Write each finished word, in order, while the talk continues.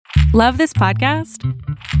Love this podcast?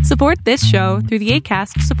 Support this show through the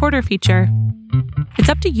Acast supporter feature. It's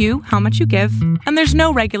up to you how much you give, and there's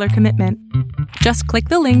no regular commitment. Just click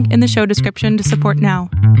the link in the show description to support now.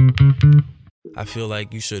 I feel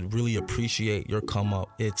like you should really appreciate your come up.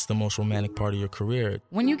 It's the most romantic part of your career.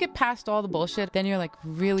 When you get past all the bullshit, then you're like,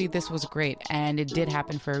 really, this was great. And it did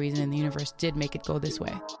happen for a reason, and the universe did make it go this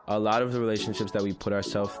way. A lot of the relationships that we put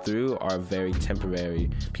ourselves through are very temporary.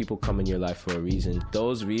 People come in your life for a reason.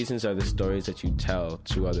 Those reasons are the stories that you tell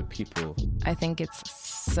to other people. I think it's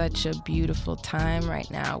such a beautiful time right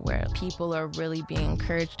now where people are really being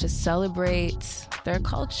encouraged to celebrate their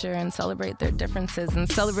culture and celebrate their differences and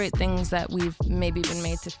celebrate things that we've maybe been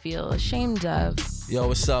made to feel ashamed of. Yo,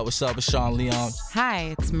 what's up? What's up? It's Sean Leon.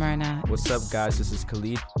 Hi, it's Myrna. What's up, guys? This is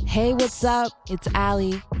Khalid. Hey, what's up? It's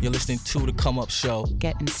Allie. You're listening to The Come Up Show.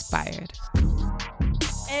 Get inspired.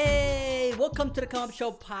 Hey, welcome to the Come Up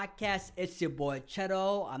Show podcast. It's your boy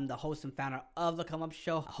Cheto. I'm the host and founder of the Come Up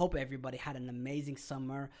Show. I hope everybody had an amazing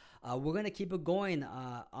summer. We're going to keep it going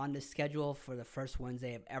on the schedule for the first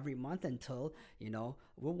Wednesday of every month until,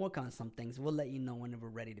 we'll work on some things. We'll let you know when we're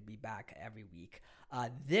ready to be back every week.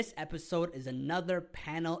 This episode is another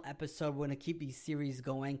panel episode. We're going to keep these series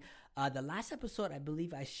going. The last episode I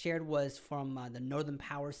believe I shared was from the Northern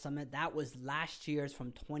Power Summit. That was last year's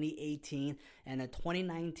from 2018, and the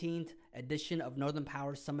 2019 edition of Northern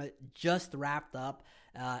Power Summit just wrapped up.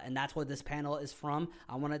 And that's what this panel is from.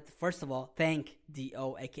 I want to, first of all, thank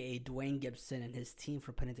D.O., a.k.a. Dwayne Gibson, and his team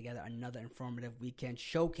for putting together another informative weekend,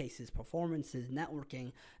 showcases, performances,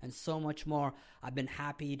 networking, and so much more. I've been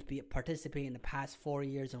happy to participate in the past 4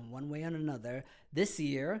 years in one way or another. This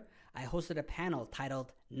year, I hosted a panel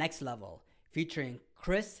titled Next Level, featuring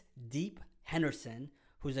Chris Deep Henderson,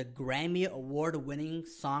 who's a Grammy Award-winning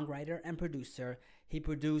songwriter and producer. He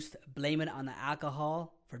produced Blame It on the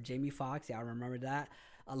Alcohol for Jamie Foxx. Yeah, I remember that.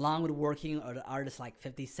 Along with working with artists like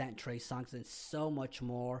 50 Cent, Trey Songz, and so much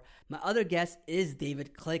more. My other guest is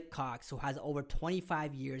David Click Cox, who has over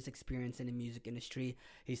 25 years experience in the music industry.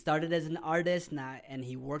 He started as an artist and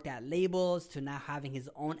he worked at labels to now having his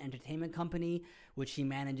own entertainment company, which he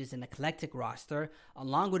manages an eclectic roster.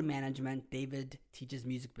 Along with management, David teaches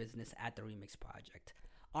music business at the Remix Project.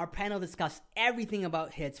 Our panel discussed everything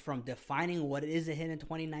about hits, from defining what is a hit in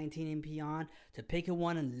 2019 and beyond, to picking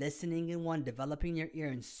one and listening in one, developing your ear,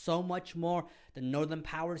 and so much more. The Northern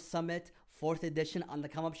Power Summit, 4th edition on the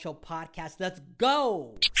Come Up Show podcast. Let's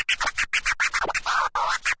go!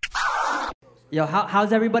 Yo,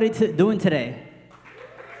 how's everybody doing today?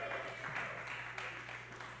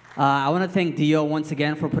 I want to thank Dio once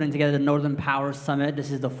again for putting together the Northern Power Summit. This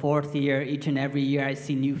is the 4th year. Each and every year I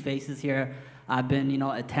see new faces here. I've been,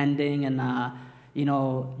 attending, and,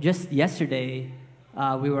 just yesterday,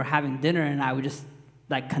 we were having dinner, and I was just,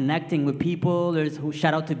 connecting with people.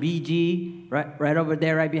 Shout out to BG, right over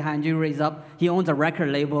there, right behind you, raise up. He owns a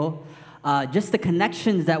record label. Just the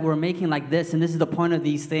connections that we're making like this, and this is the point of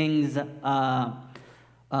these things,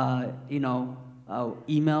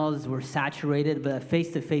 emails were saturated, but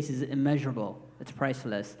face-to-face is immeasurable. It's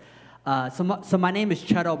priceless. So my name is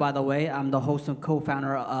Cheto, by the way. I'm the host and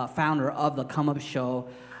co-founder, founder of the Come Up Show.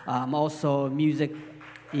 I'm also music.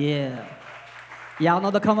 Yeah. Y'all know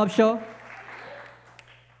the Come Up Show?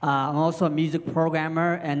 I'm also a music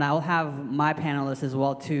programmer, and I'll have my panelists as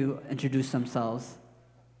well to introduce themselves.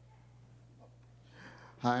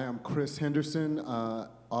 Hi, I'm Chris Henderson,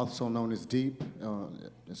 also known as Deep,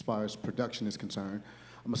 as far as production is concerned.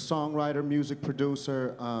 I'm a songwriter, music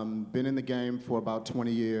producer, been in the game for about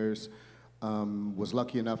 20 years. Was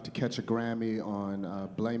lucky enough to catch a Grammy on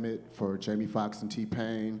Blame It for Jamie Foxx and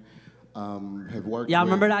T-Pain. Have worked Y'all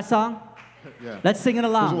remember that song? Yeah. Let's sing it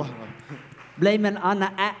along. Blame it on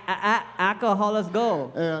the alcohol, let's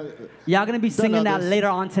go. Y'all gonna be singing that later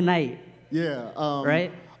on tonight. Yeah.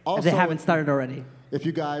 Right? Also, if they haven't started already. If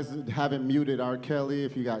you guys haven't muted R. Kelly,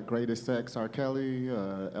 if you got Greatest Sex R. Kelly,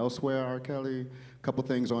 Elsewhere R. Kelly, a couple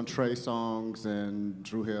things on Trey Songz and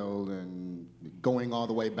Dru Hill, and going all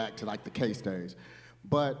the way back to the Case days.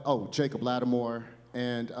 But, Jacob Lattimore.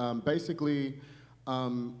 And basically,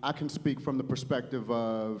 I can speak from the perspective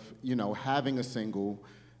of, having a single,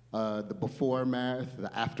 the before math,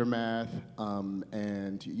 the aftermath,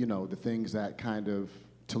 and, the things that kind of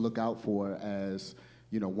to look out for as,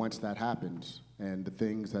 once that happens, and the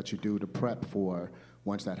things that you do to prep for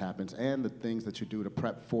once that happens, and the things that you do to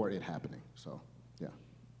prep for it happening. So, yeah.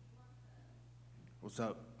 What's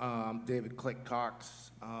up? I'm David Click Cox.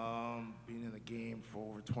 Been in the game for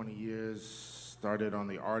over 20 years. Started on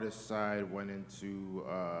the artist side, went into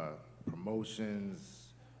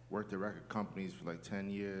promotions, worked at record companies for 10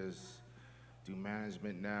 years, do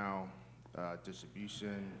management now,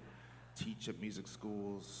 distribution. teach at music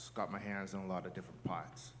schools, got my hands in a lot of different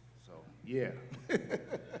pots. So, yeah.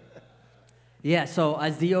 Yeah, so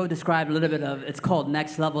as Dio described a little bit of, it's called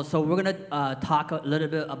Next Level. So we're gonna talk a little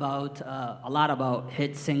bit about, a lot about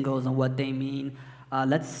hit singles and what they mean.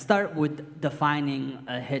 Let's start with defining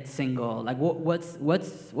a hit single. Like, what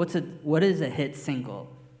is a hit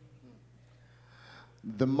single?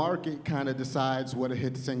 The market kind of decides what a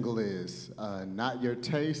hit single is. Not your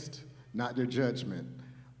taste, not your judgment.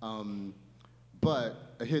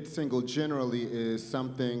 But a hit single generally is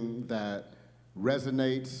something that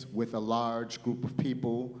resonates with a large group of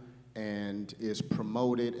people and is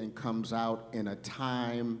promoted and comes out in a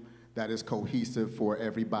time that is cohesive for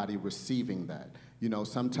everybody receiving that. You know,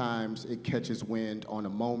 sometimes it catches wind on a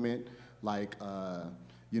moment, like,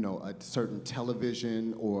 you know, a certain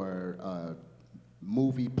television or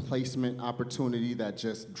movie placement opportunity that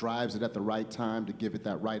just drives it at the right time to give it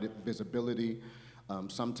that right visibility.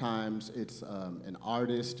 Sometimes it's an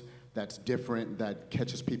artist that's different, that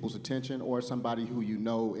catches people's attention, or somebody who you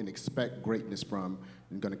know and expect greatness from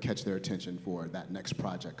and gonna catch their attention for that next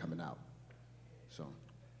project coming out. So.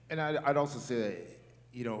 And I'd also say that,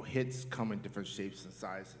 you know, hits come in different shapes and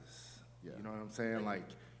sizes. Yeah. You know what I'm saying? Like,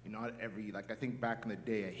 you know, not every, like, I think back in the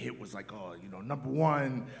day, a hit was like, oh, you know,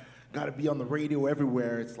 #1, gotta be on the radio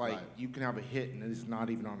everywhere. It's like, you can have a hit and it's not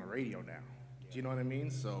even on the radio now. Do you know what I mean?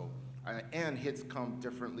 So, and hits come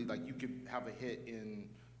differently. Like, you could have a hit in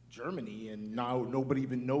Germany and now nobody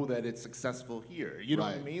even know that it's successful here. You know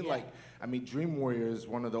what I mean? Yeah. Like, I mean, Dream Warriors,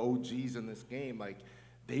 one of the OGs in this game, like,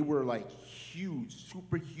 they were like huge,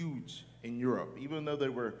 super huge in Europe, even though they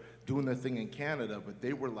were doing their thing in Canada, but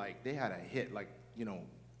they were like, they had a hit, like, you know,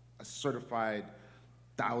 a certified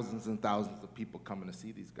thousands and thousands of people coming to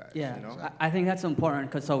see these guys. Yeah, you know? I think that's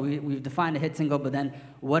important, because so we've defined a hit single, but then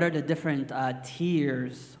what are the different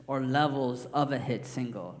tiers or levels of a hit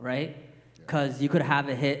single, right? Because you could have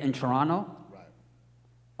a hit in Toronto,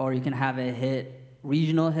 or you can have a hit,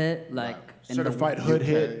 regional hit, like in certified hood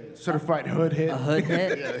hit, certified hood hit. A hood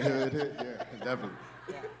hit? Yeah, hood hit, yeah, definitely.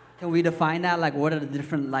 Can we define that? Like, what are the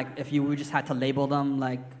different, like, if you just had to label them,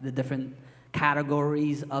 like, the different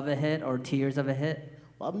categories of a hit or tiers of a hit?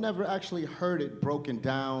 Well, I've never actually heard it broken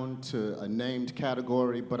down to a named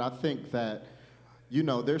category, but I think that, you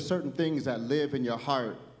know, there's certain things that live in your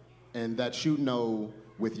heart and that you know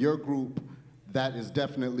with your group, that is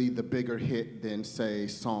definitely the bigger hit than, say,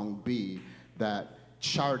 Song B, that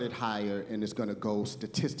charted higher and is gonna go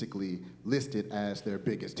statistically listed as their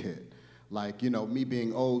biggest hit. Like, you know, me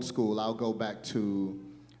being old school, I'll go back to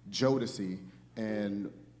Jodeci, and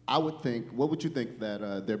I would think, what would you think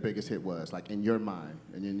that their biggest hit was, like in your mind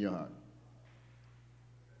and in your heart?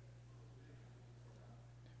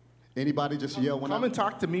 Anybody just yell one out? Come and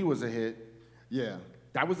Talk to Me was a hit. Yeah.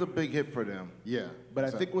 That was a big hit for them. Yeah. But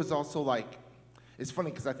I think it was also like, it's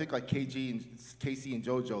funny because I think like Casey and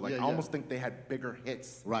JoJo, like I almost think they had bigger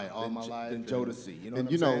hits All My Life than Jodeci. You know what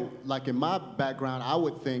I'm you saying? know, like in my background, I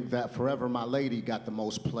would think that Forever My Lady got the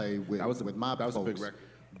most play with my That was folks. a big record.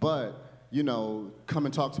 But, you know, Come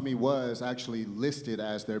and Talk to Me was actually listed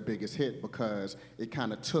as their biggest hit because it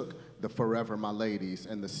kind of took the Forever My Ladies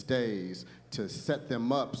and the Stays to set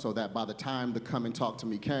them up so that by the time the Come and Talk to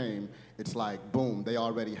Me came, it's like, boom, they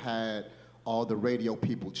already had all the radio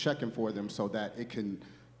people checking for them so that it can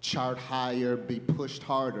chart higher, be pushed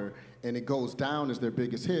harder, and it goes down as their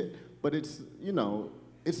biggest hit. But it's, you know,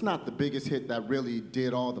 it's not the biggest hit that really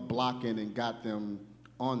did all the blocking and got them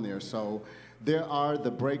on there. So there are the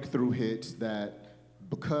breakthrough hits that,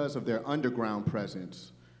 because of their underground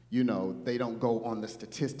presence, you know, they don't go on the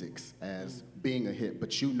statistics as being a hit,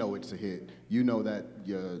 but you know it's a hit. You know that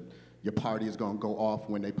your party is gonna go off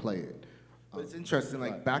when they play it. But it's interesting,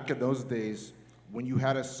 like back in those days, when you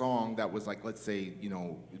had a song that was like, let's say, you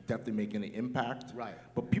know, definitely making an impact. Right.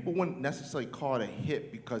 But people wouldn't necessarily call it a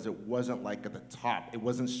hit because it wasn't like at the top. It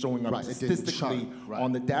wasn't showing up statistically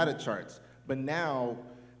on the data charts. But now,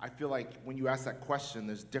 I feel like when you ask that question,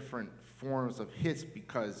 there's different forms of hits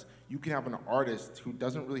because you can have an artist who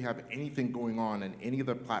doesn't really have anything going on in any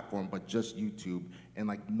other platform but just YouTube and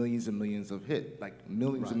like millions and millions of hits, like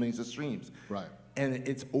millions and millions of streams. Right. And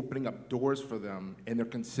it's opening up doors for them, and they're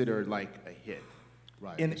considered like a hit.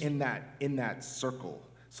 Right. In that circle.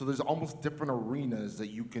 So there's almost different arenas that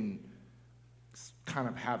you can kind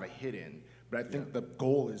of have a hit in. But I think the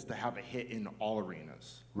goal is to have a hit in all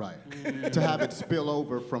arenas. Right. To have it spill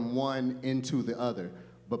over from one into the other.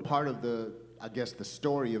 But part of the, I guess, the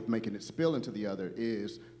story of making it spill into the other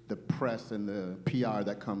is the press and the PR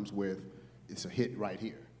that comes with, it's a hit right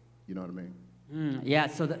here. You know what I mean? Yeah,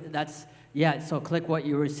 so so Click, what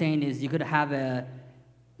you were saying is you could have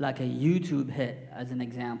like a YouTube hit as an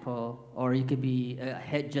example, or you could be a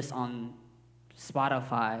hit just on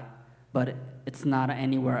Spotify, but it's not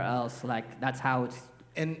anywhere else. Like that's how it's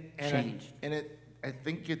changed. I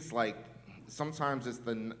think it's like sometimes it's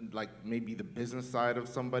maybe the business side of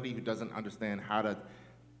somebody who doesn't understand how to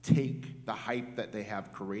take the hype that they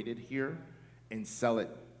have created here and sell it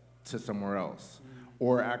to somewhere else,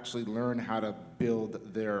 or actually learn how to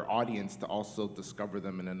build their audience to also discover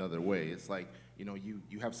them in another way. It's like, you know,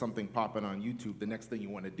 you have something popping on YouTube, the next thing you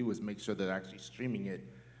want to do is make sure they're actually streaming it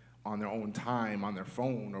on their own time, on their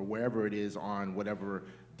phone, or wherever it is on whatever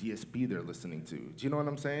DSP they're listening to. Do you know what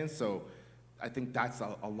I'm saying? So I think that's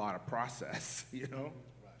a lot of process, you know?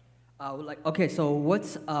 Okay, so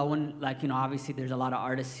what's when, like, you know, obviously there's a lot of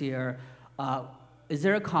artists here. Is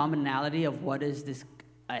there a commonality of what is this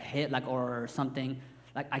a hit, like, or something?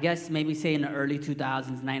 Like, I guess maybe say in the early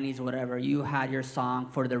 2000s, 90s, whatever, you had your song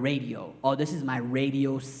for the radio. Oh, this is my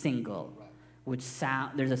radio single, which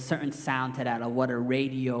sound, there's a certain sound to that of what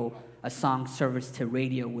a song service to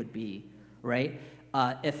radio would be, right?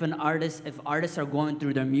 If artists are going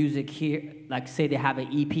through their music here, like say they have an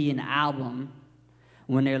EP and album,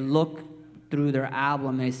 when they look through their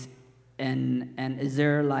album, is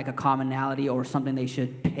there like a commonality or something they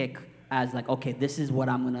should pick as like, okay, this is what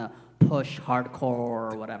I'm gonna push hardcore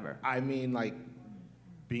or whatever? I mean, like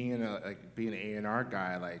being an A&R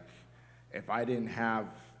guy, like if I didn't have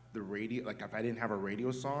the radio, like if I didn't have a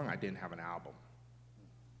radio song, I didn't have an album.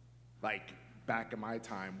 Like back in my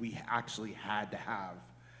time, we actually had to have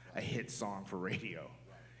a hit song for radio.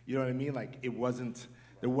 You know what I mean? Like there wasn't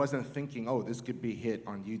thinking, oh, this could be a hit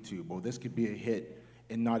on YouTube, or this could be a hit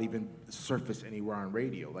and not even surface anywhere on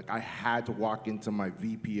radio. Like I had to walk into my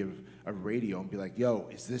VP of radio and be like, yo,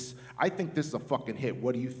 I think this is a fucking hit,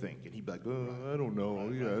 what do you think? And he'd be like, I don't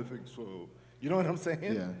know, yeah, I think so. You know what I'm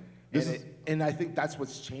saying? Yeah. And I think that's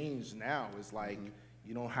what's changed now, is like,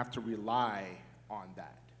 you don't have to rely on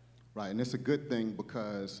that. Right, and it's a good thing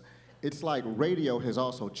because it's like radio has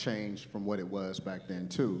also changed from what it was back then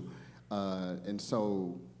too. And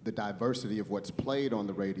so the diversity of what's played on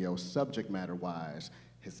the radio, subject matter-wise,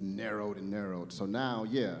 has narrowed and narrowed. So now,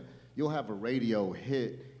 yeah, you'll have a radio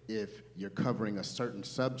hit if you're covering a certain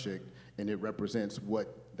subject and it represents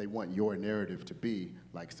what they want your narrative to be,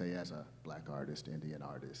 like say as a black artist, Indian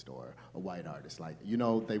artist, or a white artist. Like, you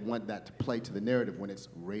know, they want that to play to the narrative when it's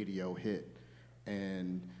radio hit.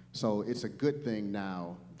 And so it's a good thing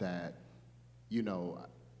now that, you know,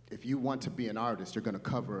 if you want to be an artist, you're going to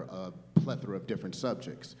cover a plethora of different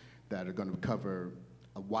subjects that are going to cover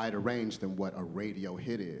a wider range than what a radio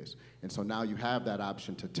hit is. And so now you have that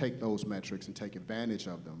option to take those metrics and take advantage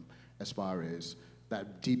of them as far as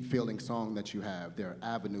that deep feeling song that you have. There are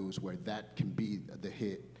avenues where that can be the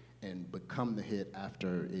hit and become the hit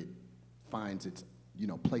after it finds its, you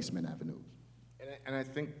know, placement avenues. And I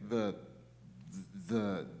think the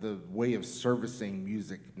way of servicing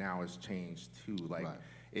music now has changed too. Like, right.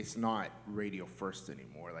 It's not radio first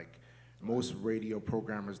anymore. Like, most radio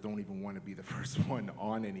programmers don't even want to be the first one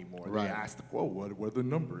on anymore. Right. They ask, whoa, what are the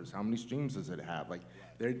numbers? How many streams does it have? Like,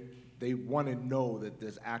 they want to know that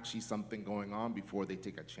there's actually something going on before they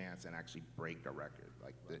take a chance and actually break a record.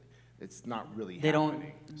 Like, it's not really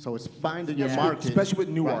happening. So it's finding your market. Especially with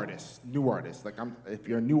new artists. New artists. Like, if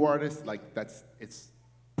you're a new artist, like, it's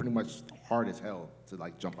pretty much hard as hell to,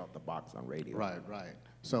 like, jump out the box on radio. Right.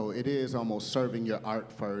 So it is almost serving your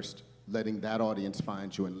art first, letting that audience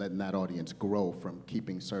find you and letting that audience grow from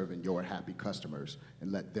serving your happy customers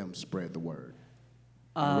and let them spread the word.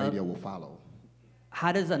 The radio will follow.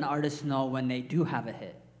 How does an artist know when they do have a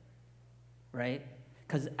hit, right?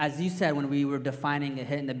 Because as you said, when we were defining a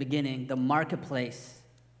hit in the beginning, the marketplace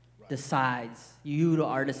decides. You, the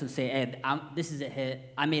artist, will say, hey, this is a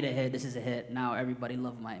hit. I made a hit. This is a hit. Now everybody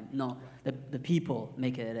love mine. No, the people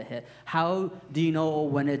make it a hit. How do you know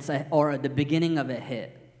when it's or the beginning of a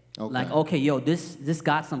hit? Okay. Like, okay, yo, this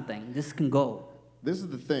got something. This can go. This is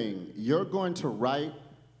the thing. You're going to write,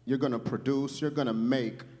 you're going to produce, you're going to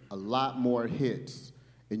make a lot more hits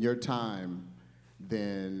in your time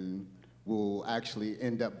than will actually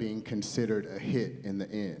end up being considered a hit in the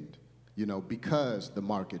end, you know, because the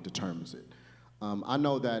market determines it. I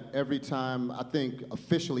know that every time, I think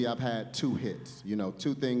officially I've had 2 hits, you know,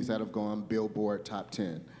 2 things that have gone Billboard Top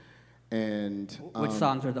 10. And which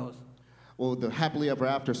songs are those? Well, the Happily Ever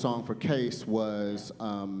After song for Case was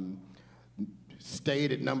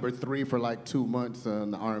stayed at number 3 for like 2 months on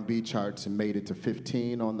the R&B charts and made it to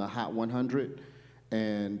 15 on the Hot 100.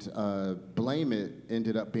 And Blame It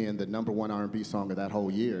ended up being the number 1 R&B song of that whole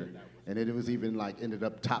year. And it was even like ended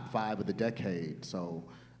up top 5 of the decade. So,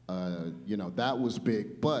 you know, that was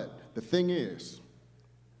big. But the thing is,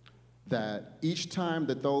 that each time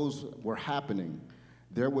that those were happening,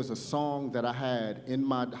 there was a song that I had in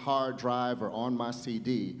my hard drive or on my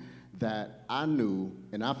CD that I knew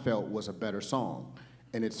and I felt was a better song.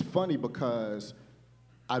 And it's funny because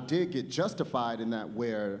I did get justified in that,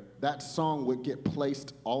 where that song would get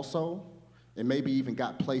placed also, and maybe even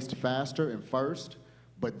got placed faster and first,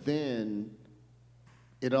 but then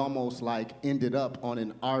it almost like ended up on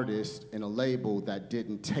an artist and a label that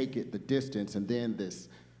didn't take it the distance, and then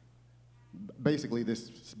basically this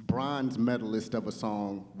bronze medalist of a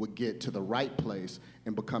song would get to the right place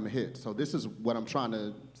and become a hit. So this is what I'm trying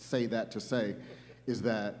to say, is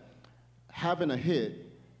that having a hit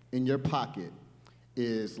in your pocket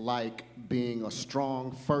is like being a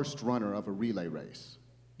strong first runner of a relay race.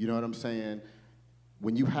 You know what I'm saying?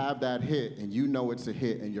 When you have that hit and you know it's a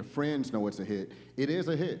hit and your friends know it's a hit, it is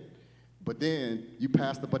a hit. But then you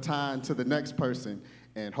pass the baton to the next person,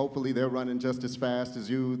 and hopefully they're running just as fast as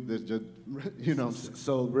you. There's just, you know.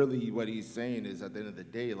 So really what he's saying is, at the end of the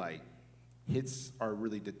day, like, hits are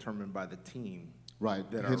really determined by the team. Right.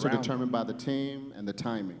 Hits are determined by the team and the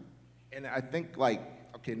timing. And I think, like,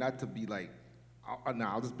 okay, not to be like,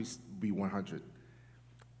 I'll just be 100.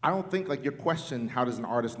 I don't think, like, your question, how does an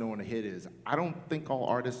artist know when a hit is? I don't think all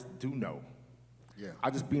artists do know. Yeah.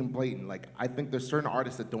 I'm just being blatant. Like, I think there's certain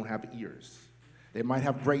artists that don't have ears. They might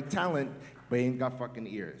have great talent, but ain't got fucking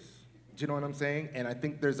ears. Do you know what I'm saying? And I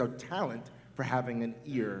think there's a talent for having an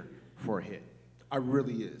ear for a hit. I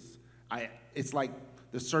really is. It's like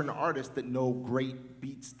there's certain artists that know great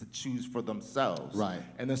beats to choose for themselves. Right.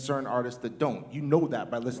 And there's certain artists that don't. You know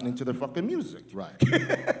that by listening to their fucking music. Right.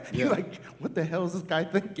 You're like, what the hell is this guy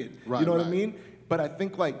thinking? Right, you know what I right. mean? But I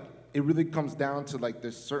think, like, it really comes down to, like,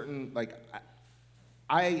 there's certain, like,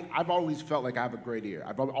 I've always felt like I have a great ear.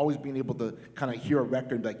 I've always been able to kind of hear a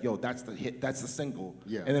record like, yo, that's the hit, that's the single.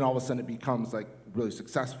 Yeah. And then all of a sudden it becomes, like, really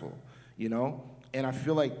successful, you know? And I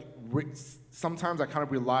feel like sometimes I kind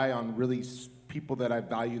of rely on really people that I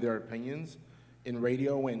value their opinions in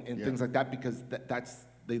radio and things like that, because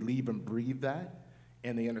they live and breathe that,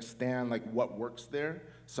 and they understand, like, what works there.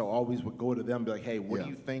 So I always would go to them and be like, hey, what do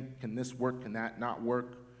you think? Can this work? Can that not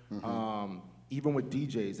work? Mm-hmm. Even with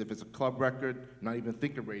DJs, if it's a club record, not even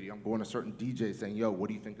thinking radio, I'm going to certain DJs saying, yo, what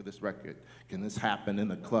do you think of this record? Can this happen in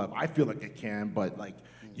the club? I feel like it can, but, like,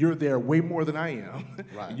 you're there way more than I am.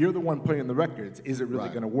 Right. You're the one playing the records. Is it really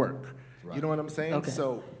Right. going to work? Right. You know what I'm saying? Okay.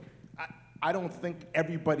 So I don't think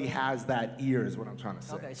everybody has that ear is what I'm trying to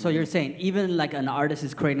say. Okay, so you're saying even like an artist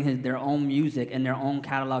is creating their own music and their own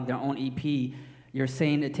catalog, their own EP, you're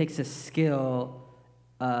saying it takes a skill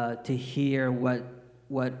to hear what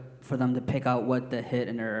for them to pick out what the hit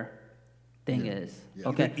in their thing is. Yeah.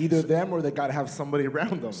 Okay. Either them or they got to have somebody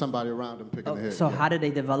around them. Somebody around them picking the hit. So how did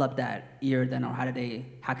they develop that ear then, or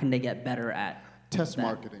how can they get better at Test that?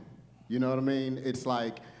 marketing. You know what I mean? It's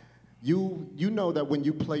like you know that when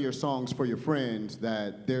you play your songs for your friends,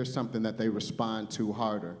 that there's something that they respond to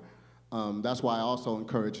harder. That's why I also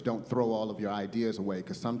encourage, don't throw all of your ideas away,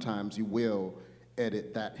 because sometimes you will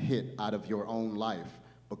edit that hit out of your own life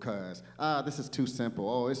because, this is too simple,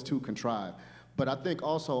 oh, it's too contrived. But I think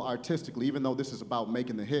also artistically, even though this is about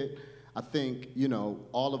making the hit, I think, you know,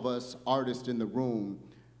 all of us artists in the room,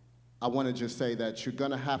 I want to just say that you're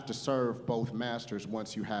going to have to serve both masters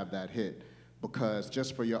once you have that hit, because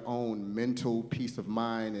just for your own mental peace of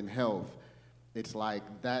mind and health, it's like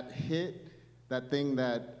that hit, that thing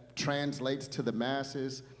that translates to the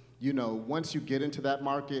masses, you know, once you get into that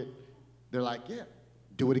market, they're like, yeah,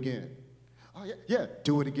 do it again. Oh, yeah,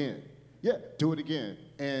 do it again. Yeah, do it again.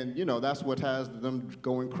 And, you know, that's what has them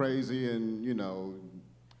going crazy and, you know,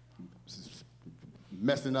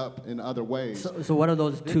 messing up in other ways. So what are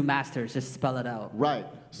those two masters? Just spell it out. Right.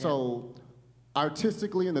 So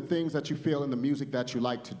artistically, and the things that you feel in the music that you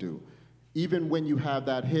like to do, even when you have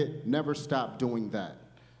that hit, never stop doing that.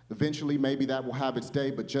 Eventually, maybe that will have its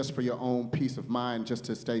day, but just for your own peace of mind, just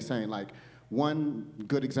to stay sane. Like, one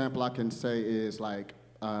good example I can say is like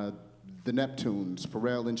the Neptunes,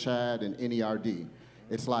 Pharrell and Chad and NERD.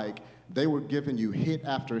 It's like they were giving you hit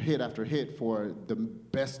after hit after hit for the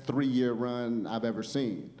best 3-year run I've ever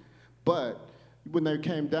seen. But when they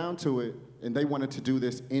came down to it and they wanted to do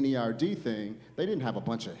this NERD thing, they didn't have a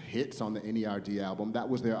bunch of hits on the NERD album. That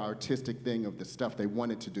was their artistic thing of the stuff they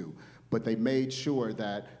wanted to do. But they made sure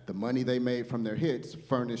that the money they made from their hits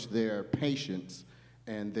furnished their patience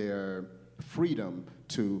and their freedom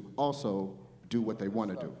to also do what they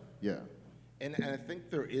want to do. Yeah. And I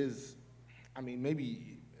think there is, I mean,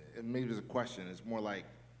 maybe there's a question. It's more like,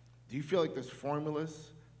 do you feel like there's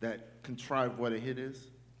formulas that contrive what a hit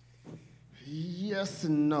is? Yes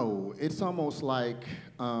and no. It's almost like,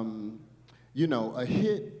 you know, a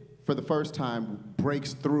hit for the first time,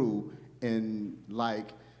 breaks through and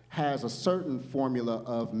like has a certain formula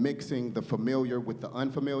of mixing the familiar with the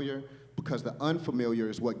unfamiliar, because the unfamiliar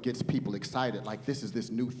is what gets people excited, like this is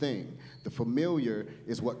this new thing. The familiar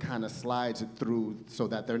is what kind of slides it through so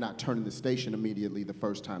that they're not turning the station immediately the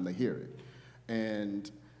first time they hear it.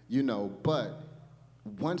 And, you know, but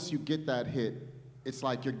once you get that hit, it's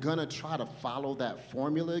like you're gonna try to follow that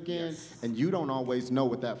formula again, and you don't always know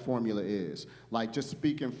what that formula is. Like, just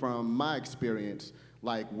speaking from my experience,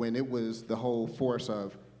 like when it was the whole force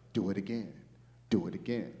of do it again, do it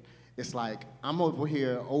again. It's like I'm over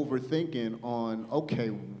here overthinking on, okay,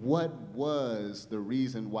 what was the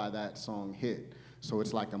reason why that song hit? So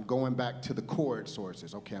it's like I'm going back to the chord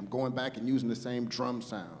sources. Okay, I'm going back and using the same drum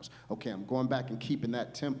sounds. Okay, I'm going back and keeping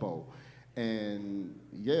that tempo. And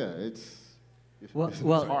yeah, it's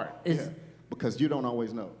hard. Because you don't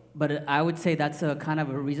always know. But I would say that's a kind of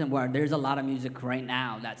a reason where there's a lot of music right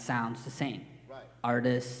now that sounds the same. Right.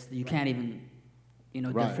 Artists, you can't even,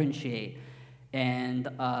 differentiate. And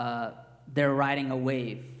they're riding a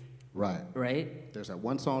wave. Right. Right? There's that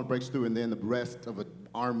one song that breaks through, and then the rest of an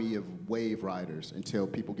army of wave riders until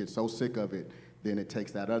people get so sick of it, then it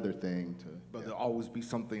takes that other thing to... But there'll always be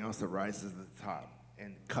something else that rises to the top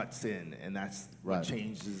and cuts in, and that's what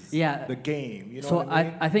changes the game. You know what I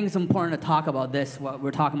mean? I think it's important to talk about this, what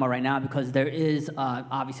we're talking about right now, because there is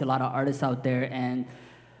obviously a lot of artists out there, and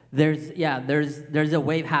there's a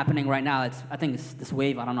wave happening right now. I think it's this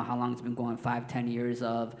wave, I don't know how long it's been going, 5-10 years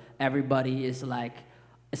of everybody is like,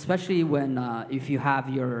 especially when if you have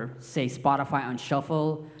your, say, Spotify on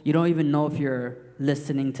shuffle, you don't even know if you're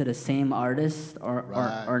listening to the same artist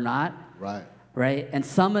or not. Right. Right? And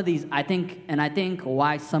some of these, I think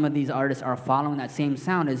why some of these artists are following that same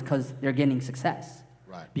sound is because they're getting success.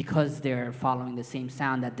 Right. Because they're following the same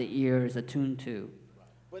sound that the ear is attuned to.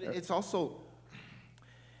 But it's also,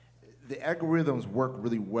 the algorithms work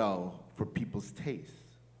really well for people's taste.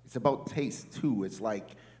 It's about taste too. It's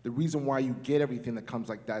like the reason why you get everything that comes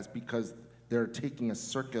like that is because they're taking a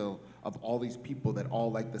circle of all these people that all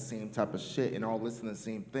like the same type of shit and all listen to the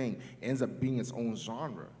same thing. It ends up being its own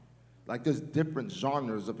genre. Like there's different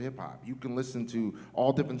genres of hip hop. You can listen to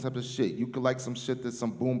all different types of shit. You could like some shit that's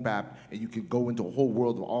some boom bap, and you could go into a whole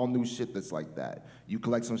world of all new shit that's like that. You could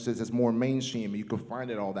like some shit that's more mainstream, and you could find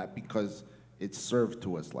it all that because it's served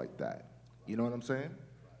to us like that. You know what I'm saying?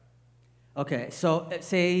 Okay, so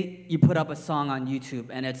say you put up a song on YouTube,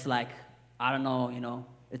 and it's like, I don't know,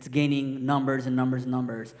 it's gaining numbers and numbers and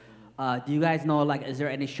numbers. Do you guys know, like, is there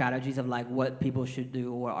any strategies of like what people should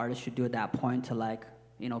do or artists should do at that point to like,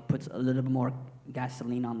 puts a little bit more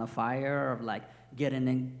gasoline on the fire of like getting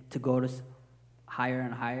in to go to higher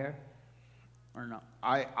and higher, or no?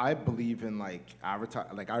 I believe in like I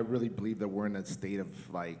really believe that we're in a state of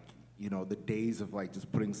like, the days of like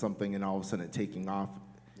just putting something and all of a sudden it taking off.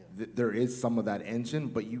 Yeah. There is some of that engine,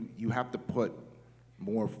 but you have to put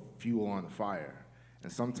more fuel on the fire,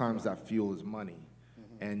 and sometimes that fuel is money,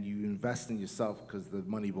 and you invest in yourself because the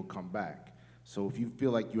money will come back. So if you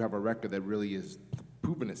feel like you have a record that really is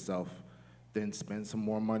proven itself, then spend some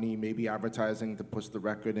more money, maybe advertising to push the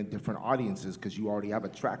record in different audiences because you already have a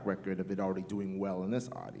track record of it already doing well in this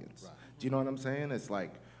audience. Right. Do you know what I'm saying? It's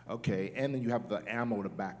like, okay, and then you have the ammo to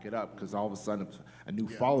back it up because all of a sudden a new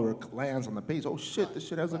follower lands on the page. Oh shit, this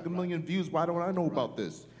shit has like a million views. Why don't I know about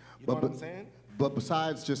this? You know what I'm saying? But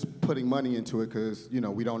besides just putting money into it, because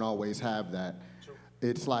we don't always have that,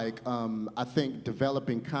 it's like I think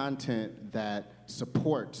developing content that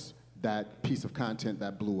supports that piece of content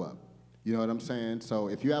that blew up. You know what I'm saying? So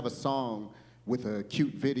if you have a song with a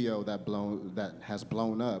cute video that has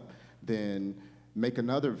blown up, then make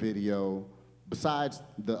another video besides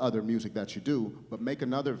the other music that you do, but make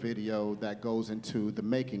another video that goes into the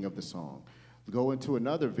making of the song. Go into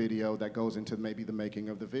another video that goes into maybe the making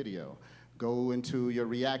of the video. Go into your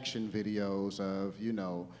reaction videos of,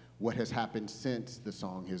 what has happened since the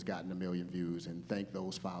song has gotten 1 million views, and thank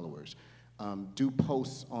those followers. Do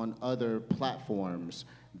posts on other platforms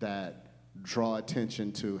that draw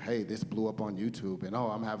attention to, hey, this blew up on YouTube, and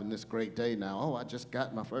I'm having this great day now. Oh, I just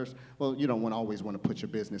got my first. Well, you don't always want to put your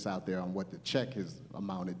business out there on what the check has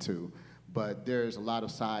amounted to, but there's a lot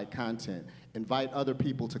of side content. Invite other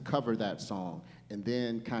people to cover that song, and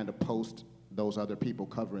then kind of post those other people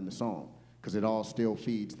covering the song, because it all still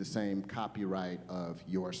feeds the same copyright of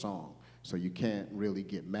your song. So you can't really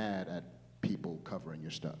get mad at people covering your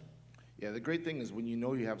stuff. Yeah, the great thing is when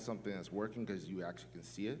you have something that's working because you actually can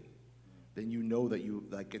see it, then you know that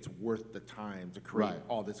it's worth the time to create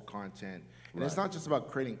all this content. And it's not just about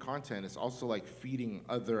creating content, it's also like feeding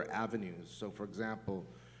other avenues. So for example,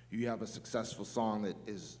 you have a successful song that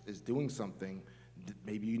is doing something,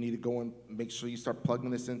 maybe you need to go and make sure you start plugging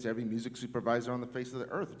this into every music supervisor on the face of the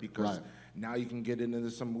earth, because now you can get into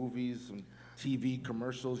some movies, some TV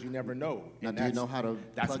commercials. You never know. Now, do you know how to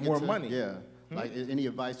That's plug more it to, money. Yeah. Like, any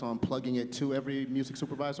advice on plugging it to every music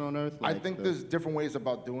supervisor on earth? I think there's different ways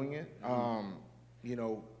about doing it. You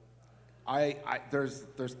know, there's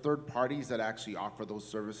third parties that actually offer those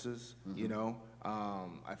services. You know,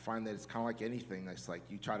 I find that it's kind of like anything. It's like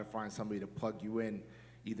you try to find somebody to plug you in.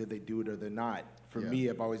 Either they do it or they're not. For me,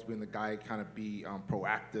 I've always been the guy kind of be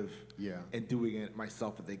proactive and doing it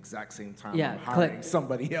myself at the exact same time. I'm hiring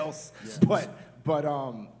somebody else. But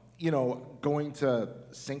you know, going to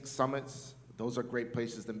Sync Summits, those are great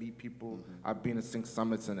places to meet people. I've been to Sync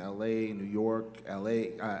Summits in LA, New York,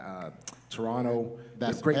 Toronto.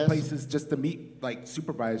 That's great places just to meet like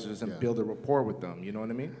supervisors and build a rapport with them. You know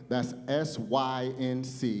what I mean? That's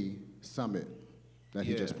SYNC Summit that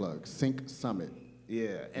he just plugged. Sync Summit.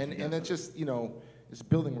 Yeah, and it's just, you know, it's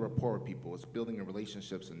building a rapport with people. It's building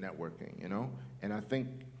relationships and networking, you know? And I think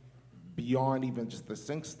beyond even just the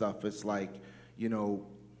sync stuff, it's like, you know,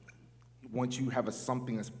 once you have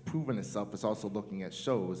something that's proven itself, it's also looking at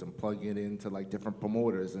shows and plugging it into like different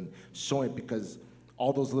promoters and showing, because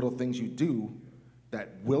all those little things you do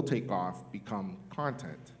that will take off become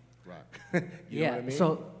content. Right. You know what I mean?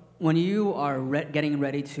 So when you are getting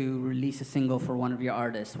ready to release a single for one of your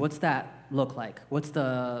artists, what's that look like? What's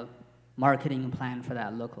the marketing plan for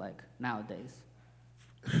that look like nowadays?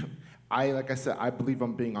 Like I said, I believe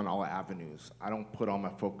I'm being on all avenues. I don't put all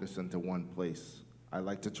my focus into one place. I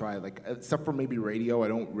like to try, like, except for maybe radio, I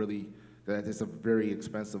don't really, that is a very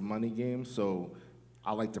expensive money game, so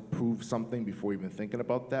I like to prove something before even thinking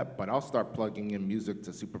about that, but I'll start plugging in music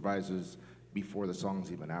to supervisors before the song's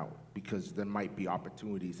even out, because there might be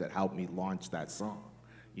opportunities that help me launch that song,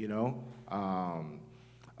 you know?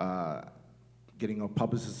 Getting a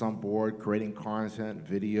publicist on board, creating content,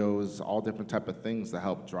 videos, all different type of things to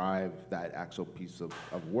help drive that actual piece of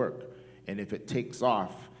work. And if it takes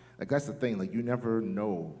off, like that's the thing, like you never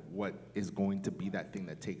know what is going to be that thing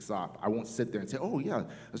that takes off. I won't sit there and say, oh yeah,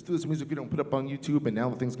 let's do this music video and put it up on YouTube and now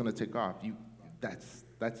the thing's gonna take off.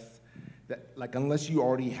 Like unless you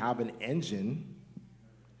already have an engine,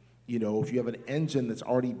 you know, if you have an engine that's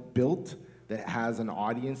already built that has an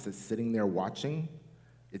audience that's sitting there watching,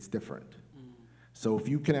 it's different. So if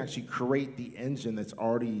you can actually create the engine that's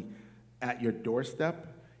already at your doorstep,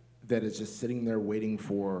 that is just sitting there waiting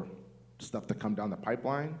for stuff to come down the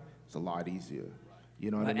pipeline, it's a lot easier.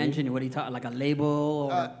 You know what I mean? Engine, what do you talk, like a label?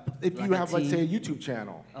 Or if like you have, let's say, a YouTube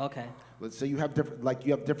channel. Okay. Let's say you have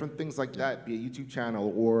different things like that, be a YouTube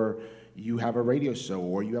channel, or you have a radio show,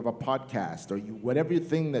 or you have a podcast, or whatever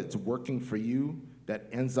thing that's working for you that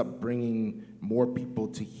ends up bringing more people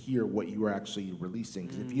to hear what you are actually releasing.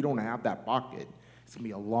 Because if you don't have that pocket, it's gonna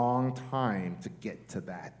be a long time to get to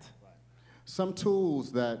that. Some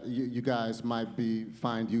tools that you guys might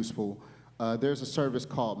find useful, there's a service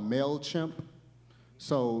called MailChimp.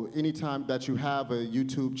 So anytime that you have a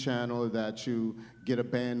YouTube channel, that you get a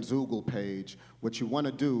Bandzoogle page, what you want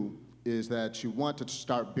to do is that you want to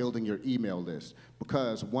start building your email list,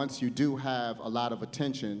 because once you do have a lot of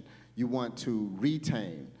attention, you want to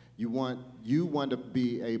retain. You want to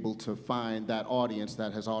be able to find that audience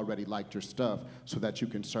that has already liked your stuff so that you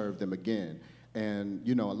can serve them again. And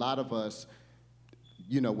you know, a lot of us,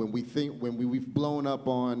 you know, when we've blown up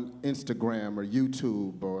on Instagram or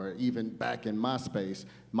YouTube or even back in MySpace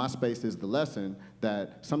is the lesson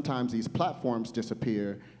that sometimes these platforms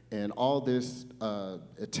disappear, and all this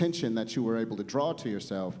attention that you were able to draw to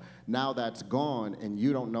yourself, now that's gone and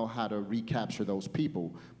you don't know how to recapture those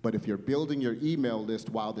people. But if you're building your email list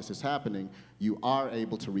while this is happening, you are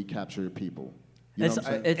able to recapture your people. You know what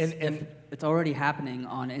I'm saying? It's already happening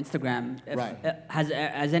on Instagram. Right.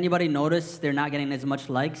 Has anybody noticed they're not getting as much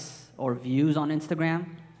likes or views on Instagram?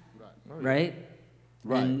 Right?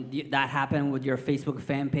 Right. And that happened with your Facebook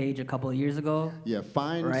fan page a couple of years ago. Yeah,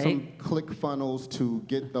 find some click funnels to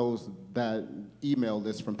get that email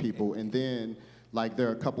list from people, and then like there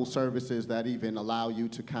are a couple services that even allow you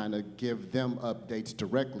to kind of give them updates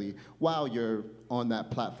directly while you're on that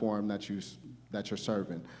platform that you're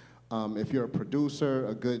serving. If you're a producer,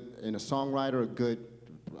 a songwriter, a good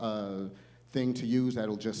thing to use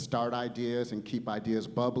that'll just start ideas and keep ideas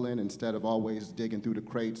bubbling instead of always digging through the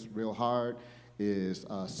crates real hard is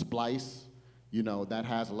Splice. You know, that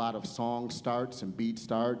has a lot of song starts and beat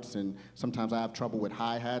starts, and sometimes I have trouble with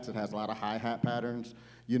hi-hats. It has a lot of hi-hat patterns.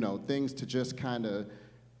 You know, things to just kind of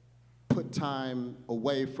put time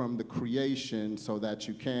away from the creation so that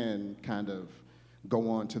you can kind of go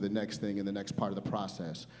on to the next thing in the next part of the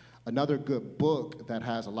process. Another good book that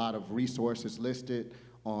has a lot of resources listed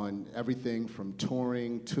on everything from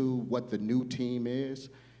touring to what the new team is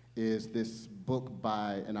this book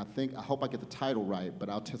by, and I hope I get the title right, but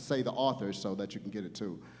I'll say the author so that you can get it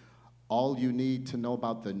too. All You Need to Know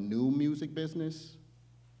About the New Music Business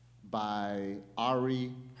by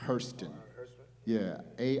Ari Hurston. Yeah,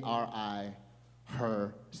 A-R-I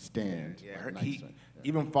Hurston. Yeah,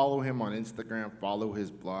 even follow him on Instagram, follow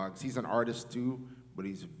his blogs. He's an artist too, but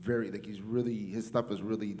he's his stuff is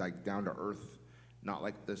really like down to earth. Not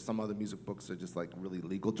like there's some other music books that are just like really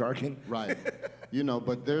legal jargon. Right.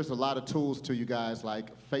 But there's a lot of tools to you guys,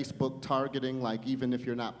 like Facebook targeting. Like even if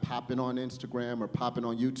you're not popping on Instagram or popping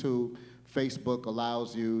on YouTube, Facebook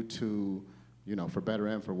allows you to, for better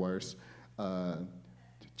and for worse,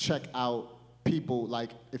 check out people.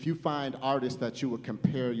 Like if you find artists that you would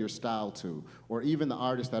compare your style to, or even the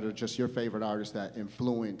artists that are just your favorite artists that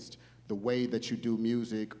influenced the way that you do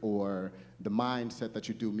music or the mindset that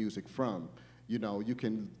you do music from. You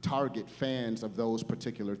can target fans of those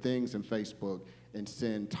particular things in Facebook and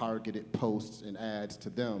send targeted posts and ads to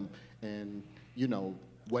them. And,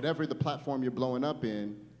 whatever the platform you're blowing up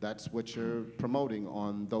in, that's what you're promoting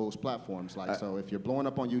on those platforms. So if you're blowing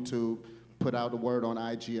up on YouTube, put out a word on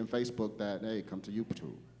IG and Facebook that, hey, come to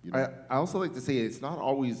YouTube. I also like to say it's not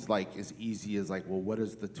always like as easy as like, well, what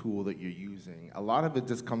is the tool that you're using? A lot of it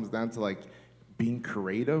just comes down to like being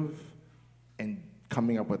creative and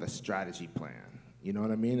coming up with a strategy plan. You know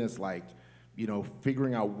what I mean? It's like,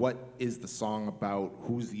 figuring out what is the song about,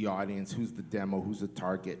 who's the audience, who's the demo, who's the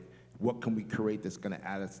target, what can we create that's going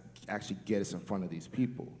to actually get us in front of these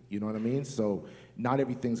people. You know what I mean? So not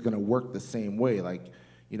everything's going to work the same way. Like,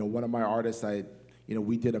 one of my artists,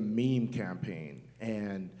 we did a meme campaign,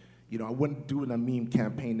 and I wouldn't do a meme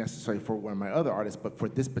campaign necessarily for one of my other artists, but for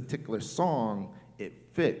this particular song, it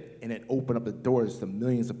fit, and it opened up the doors to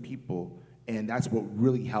millions of people. And that's what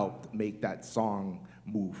really helped make that song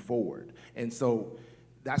move forward. And so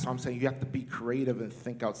that's what I'm saying. You have to be creative and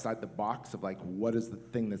think outside the box of like, what is the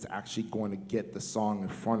thing that's actually going to get the song in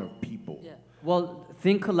front of people? Yeah. Well,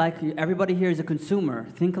 think like everybody here is a consumer.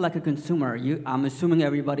 Think like a consumer. I'm assuming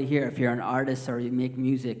everybody here, if you're an artist or you make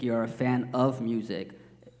music, you're a fan of music.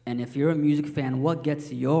 And if you're a music fan, what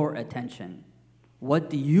gets your attention? What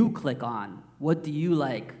do you click on? What do you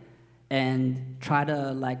like? And try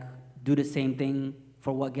to like do the same thing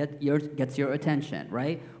for what gets your attention,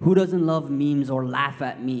 right? Who doesn't love memes or laugh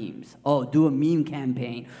at memes? Oh, do a meme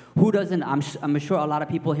campaign. Who doesn't? I'm sure a lot of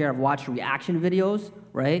people here have watched reaction videos,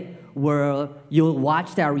 right? Where you'll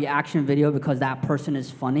watch that reaction video because that person is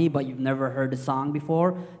funny, but you've never heard the song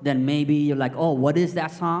before. Then maybe you're like, oh, what is that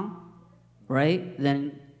song, right?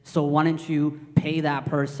 Then so why don't you pay that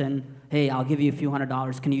person? Hey, I'll give you a few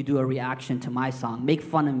 $100. Can you do a reaction to my song? Make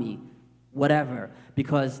fun of me. Whatever,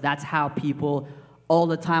 because that's how people, all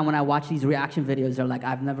the time when I watch these reaction videos, they're like,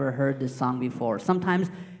 I've never heard this song before. Sometimes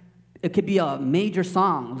it could be a major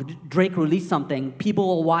song. Drake released something, people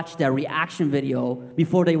will watch their reaction video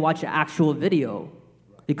before they watch the actual video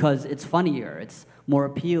because it's funnier, it's more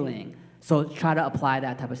appealing. So try to apply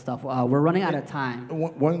that type of stuff. We're running out of time.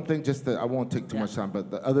 One thing, just that I won't take too much time,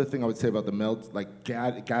 but the other thing I would say about the mail, like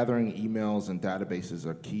gathering emails and databases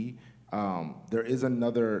are key. There is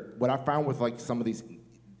another, what I found with like some of these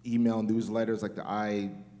email newsletters, like the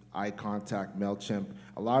iContact, MailChimp,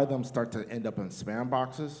 a lot of them start to end up in spam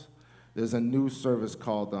boxes. There's a new service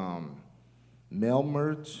called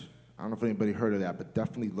MailMerge. I don't know if anybody heard of that, but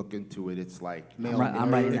definitely look into it. It's like,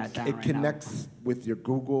 I'm writing that down it connects with your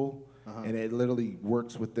Google, and it literally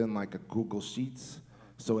works within like a Google Sheets.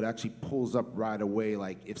 So it actually pulls up right away,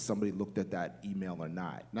 like if somebody looked at that email or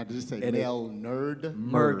not. Now, did it say mail nerd?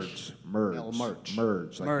 Merge. Mail merge.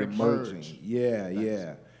 Merge. Like you're merging. Yeah, nice.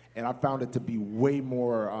 Yeah. And I found it to be way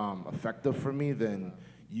more effective for me than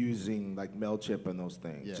using like MailChimp and those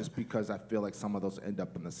things. Just because I feel like some of those end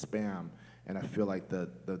up in the spam, and I feel like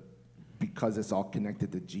the because it's all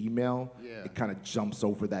connected to Gmail, it kind of jumps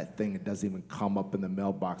over that thing. It doesn't even come up in the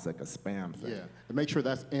mailbox like a spam thing. Yeah, and make sure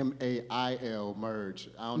that's MAIL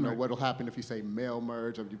merge. I don't know what'll happen if you say mail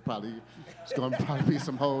merge. It's going to probably be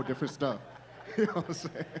some whole different stuff. You know what I'm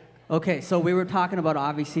saying? Okay, so we were talking about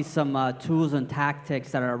obviously some tools and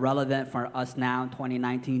tactics that are relevant for us now in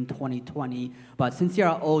 2019, 2020. But since you're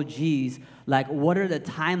OGs, like what are the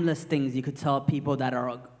timeless things you could tell people that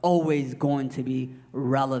are always going to be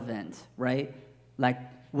relevant, right? Like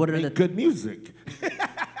what are Make good music.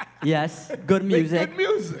 Yes, good music. Make good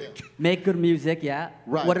music. Make good music, yeah.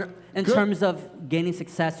 Right. What are, in terms of gaining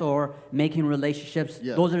success or making relationships,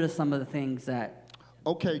 those are some of the things that...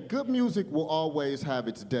 Okay, good music will always have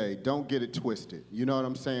its day. Don't get it twisted. You know what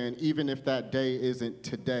I'm saying? Even if that day isn't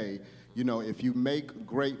today, you know, if you make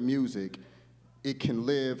great music, it can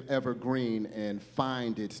live evergreen and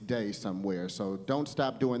find its day somewhere. So don't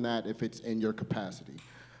stop doing that if it's in your capacity.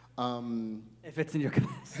 If it's in your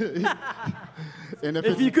capacity. And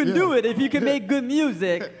if you can do it, if you can make good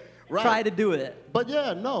music, right. Try to do it. But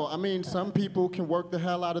yeah, no, I mean, some people can work the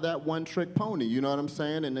hell out of that one-trick pony, you know what I'm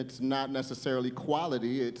saying? And it's not necessarily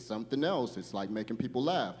quality, it's something else. It's like making people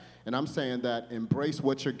laugh. And I'm saying that embrace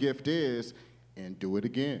what your gift is and do it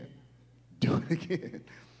again. Do it again.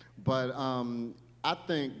 But I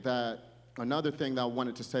think that another thing that I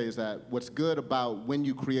wanted to say is that what's good about when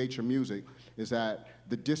you create your music is that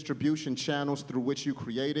the distribution channels through which you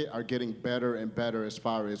create it are getting better and better as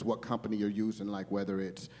far as what company you're using, like whether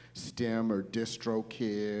it's Stem or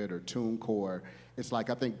DistroKid or TuneCore. It's like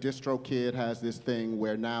I think DistroKid has this thing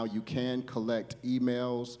where now you can collect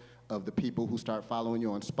emails of the people who start following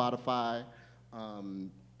you on Spotify.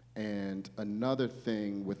 And another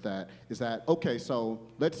thing with that is that, okay, so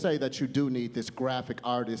let's say that you do need this graphic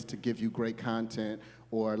artist to give you great content,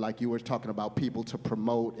 or like you were talking about, people to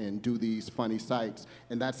promote and do these funny sites,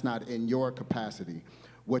 and that's not in your capacity.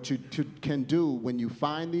 What you can do when you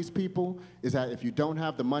find these people is that if you don't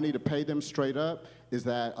have the money to pay them straight up, is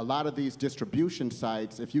that a lot of these distribution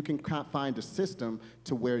sites, if you can find a system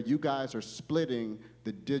to where you guys are splitting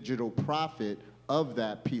the digital profit of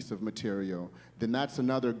that piece of material, then that's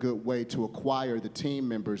another good way to acquire the team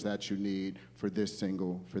members that you need for this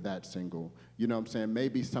single, for that single. You know what I'm saying?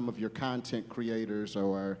 Maybe some of your content creators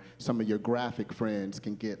or some of your graphic friends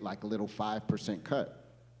can get like a little 5% cut.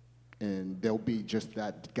 And there'll be just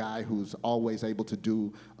that guy who's always able to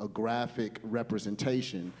do a graphic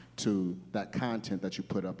representation to that content that you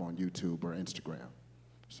put up on YouTube or Instagram.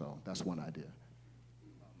 So that's one idea.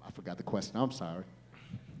 I forgot the question, I'm sorry.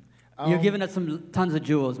 You're giving us some tons of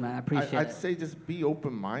jewels, man. I appreciate it. I'd say just be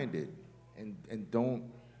open-minded and don't,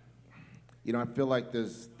 you know, I feel like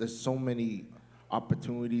there's so many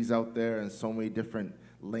opportunities out there and so many different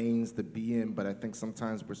lanes to be in, but I think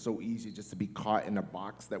sometimes we're so easy just to be caught in a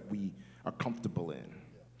box that we are comfortable in.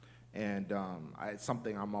 And it's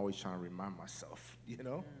something I'm always trying to remind myself, you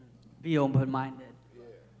know? Be open-minded.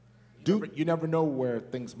 You never know where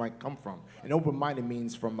things might come from. And open-minded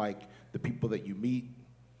means from like the people that you meet,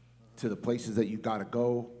 to the places that you gotta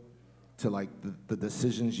go, to like the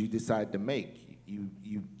decisions you decide to make.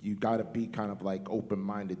 You gotta be kind of like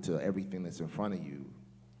open-minded to everything that's in front of you,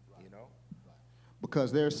 you know?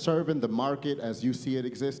 Because they're serving the market as you see it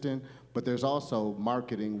existing, but there's also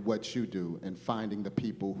marketing what you do and finding the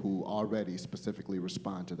people who already specifically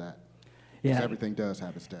respond to that. Yeah. Because everything does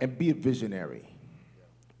have its day. And be a visionary.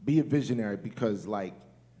 Be a visionary because like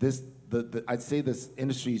this, I'd say this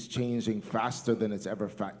industry is changing faster than it's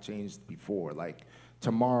ever changed before. Like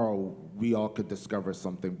tomorrow, we all could discover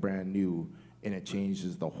something brand new, and it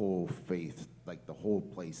changes the whole faith, like the whole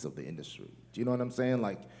place of the industry. Do you know what I'm saying?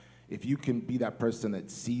 Like, if you can be that person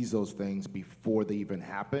that sees those things before they even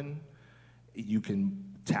happen, you can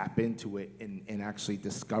tap into it and actually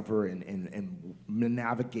discover and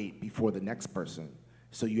navigate before the next person,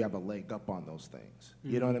 so you have a leg up on those things.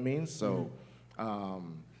 Mm-hmm. You know what I mean? So.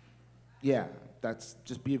 Yeah, that's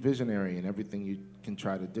just be a visionary in everything you can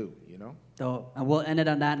try to do, you know? So, and we'll end it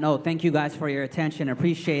on that note. Thank you guys for your attention.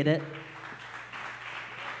 Appreciate it.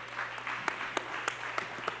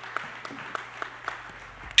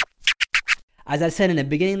 As I said in the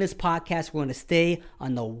beginning of this podcast, we're going to stay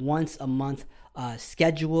on the once a month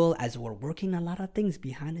schedule as we're working a lot of things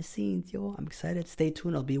behind the scenes, yo. I'm excited. Stay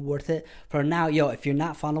tuned. It'll be worth it. For now, yo, if you're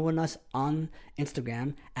not following us on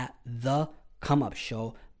Instagram at The Come Up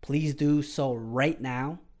Show, please do so right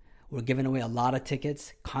now. We're giving away a lot of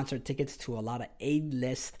tickets, concert tickets to a lot of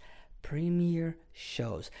A-list premiere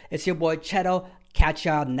shows. It's your boy Cheto. Catch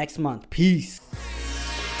y'all next month. Peace.